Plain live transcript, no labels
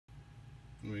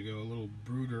Here we go, a little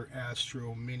Bruder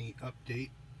Astro mini update.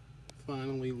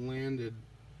 Finally landed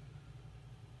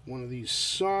one of these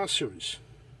saucers,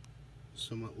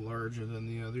 somewhat larger than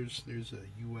the others. There's a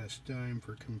US dime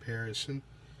for comparison.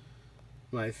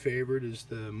 My favorite is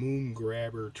the moon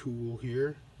grabber tool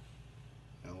here.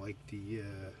 I like the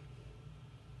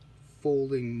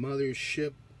folding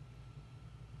mothership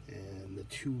and the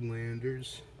two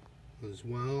landers as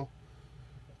well.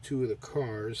 Two of the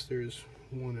cars. There's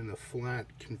one in a flat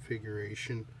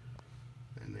configuration,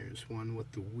 and there's one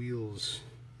with the wheels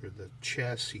or the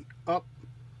chassis up.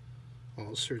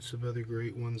 All sorts of other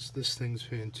great ones. This thing's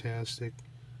fantastic.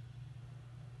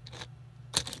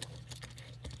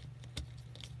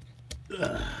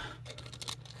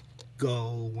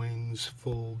 Gull wings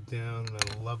fold down,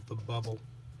 and I love the bubble.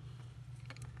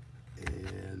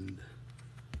 And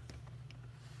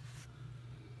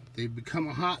they've become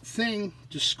a hot thing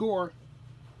to score.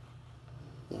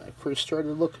 When I first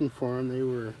started looking for them, they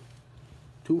were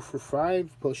 2 for $5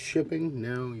 plus shipping.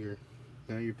 Now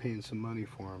you're paying some money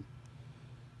for them.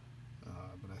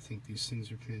 But I think these things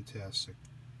are fantastic.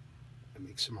 I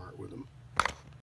make some art with them.